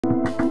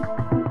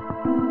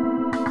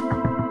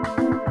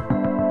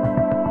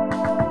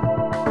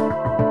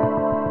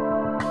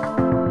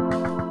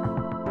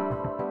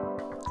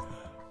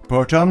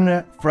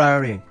Portumna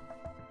Friary.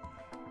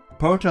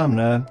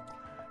 Portumna,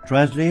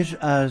 translated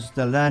as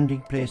the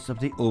landing place of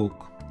the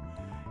oak,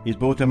 is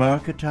both a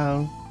market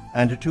town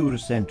and a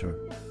tourist centre.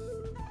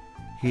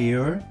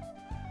 Here,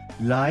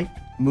 life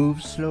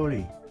moves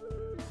slowly,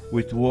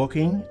 with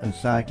walking and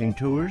cycling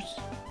tours,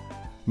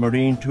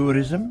 marine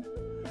tourism,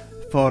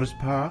 forest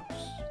parks,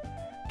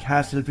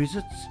 castle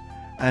visits,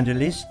 and a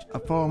list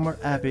of former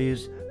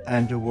abbeys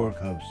and a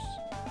workhouse.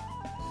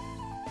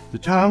 The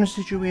town is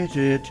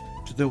situated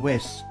to the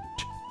west,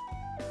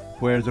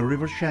 where the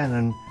River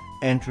Shannon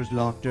enters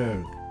Lough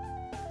Derg.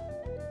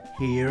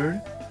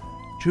 Here,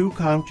 two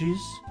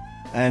counties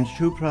and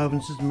two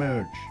provinces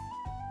merge.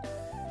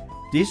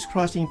 This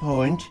crossing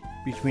point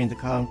between the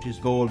counties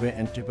Galway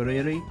and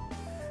Tipperary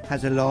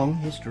has a long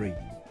history.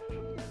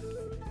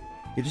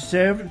 It is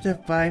served with a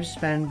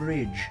 5-span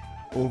bridge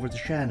over the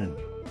Shannon.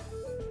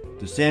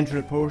 The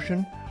central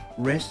portion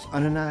rests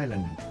on an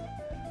island,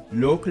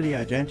 locally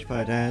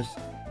identified as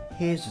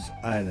Hayes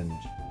Island,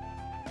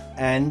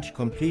 and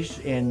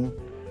completed in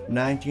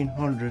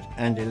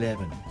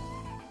 1911.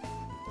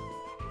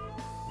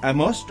 A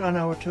must on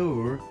our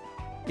tour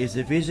is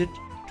a visit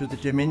to the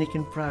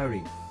Dominican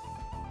Friary.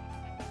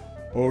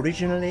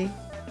 Originally,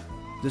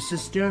 the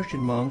Cistercian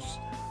monks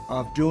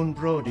of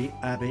Dunbrody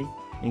Abbey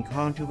in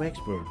County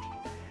Wexford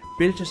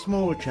built a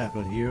small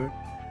chapel here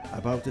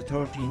about the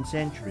 13th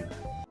century.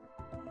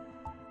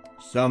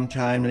 Some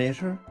time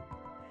later,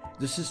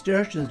 the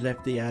Cistercians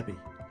left the abbey,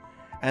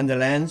 and the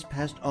lands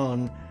passed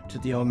on to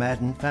the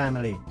O'Madden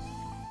family.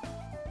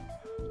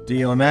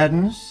 The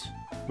O'Maddens,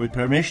 with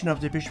permission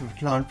of the Bishop of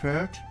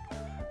Clonfert,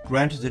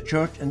 granted the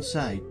church and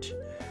site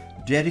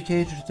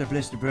dedicated to the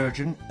Blessed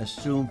Virgin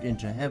assumed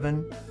into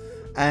heaven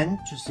and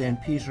to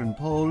St. Peter and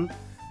Paul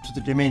to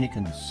the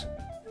Dominicans.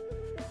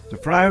 The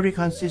friary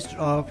consisted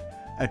of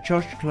a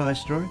church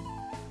cloister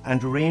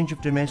and a range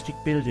of domestic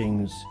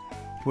buildings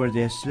where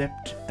they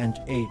slept and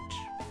ate.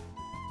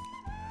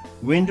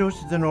 Windows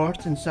to the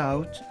north and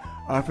south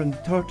are from the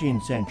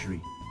 13th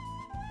century,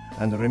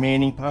 and the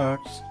remaining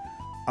parts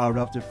are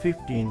of the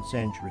 15th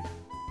century.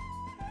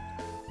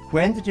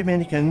 When the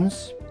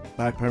Dominicans,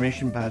 by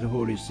permission by the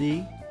Holy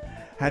See,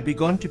 had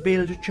begun to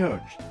build a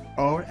church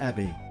or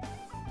abbey,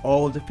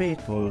 all the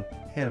faithful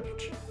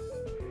helped.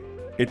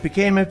 It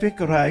became a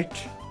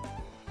vicariate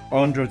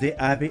under the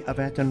Abbey of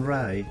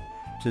Athenry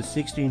till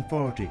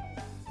 1640,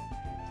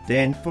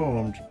 then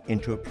formed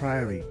into a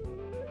priory.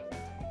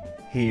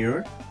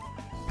 Here,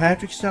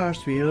 Patrick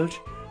Sarsfield,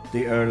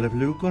 the Earl of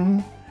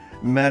Lucan,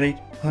 married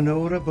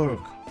Honora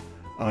Burke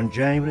on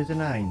January the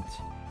 9th,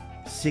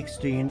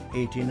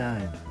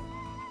 1689,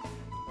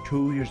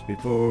 2 years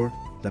before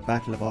the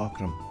Battle of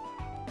Aughrim.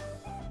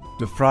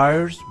 The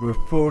friars were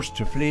forced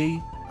to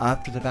flee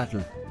after the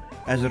battle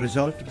as a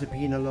result of the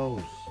penal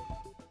laws.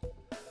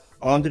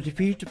 On the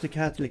defeat of the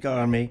Catholic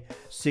army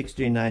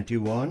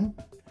 1691,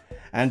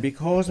 and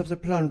because of the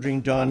plundering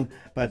done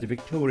by the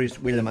victorious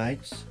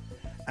Williamites,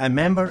 a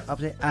member of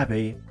the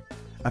abbey,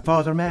 a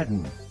Father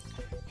Madden,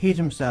 hid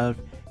himself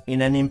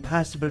in an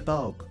impassable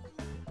bog,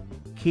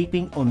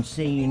 keeping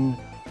unseen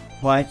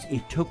whilst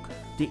it took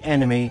the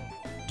enemy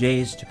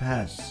days to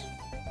pass.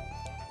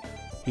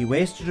 He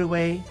wasted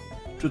away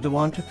through the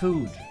want of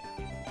food,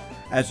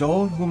 as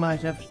all who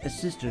might have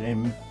assisted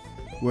him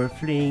were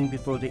fleeing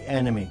before the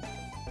enemy.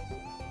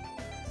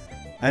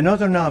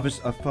 Another novice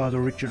of Father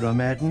Richard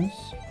O'Madden's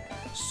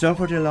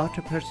suffered a lot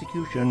of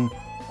persecution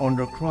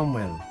under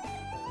Cromwell.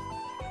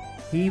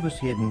 He was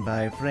hidden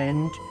by a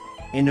friend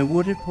in a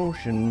wooded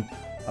portion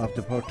of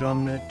the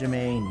Portumna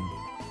domain.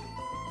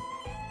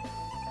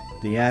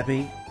 The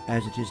abbey,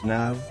 as it is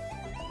now,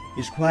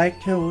 is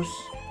quite close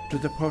to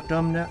the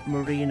Portumna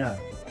Marina.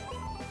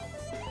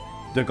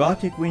 The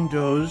Gothic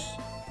windows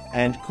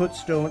and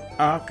cut-stone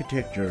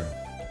architecture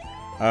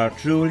are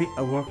truly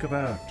a work of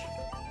art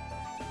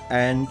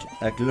and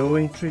a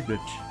glowing tribute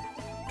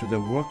to the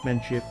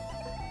workmanship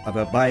of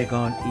a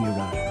bygone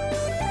era.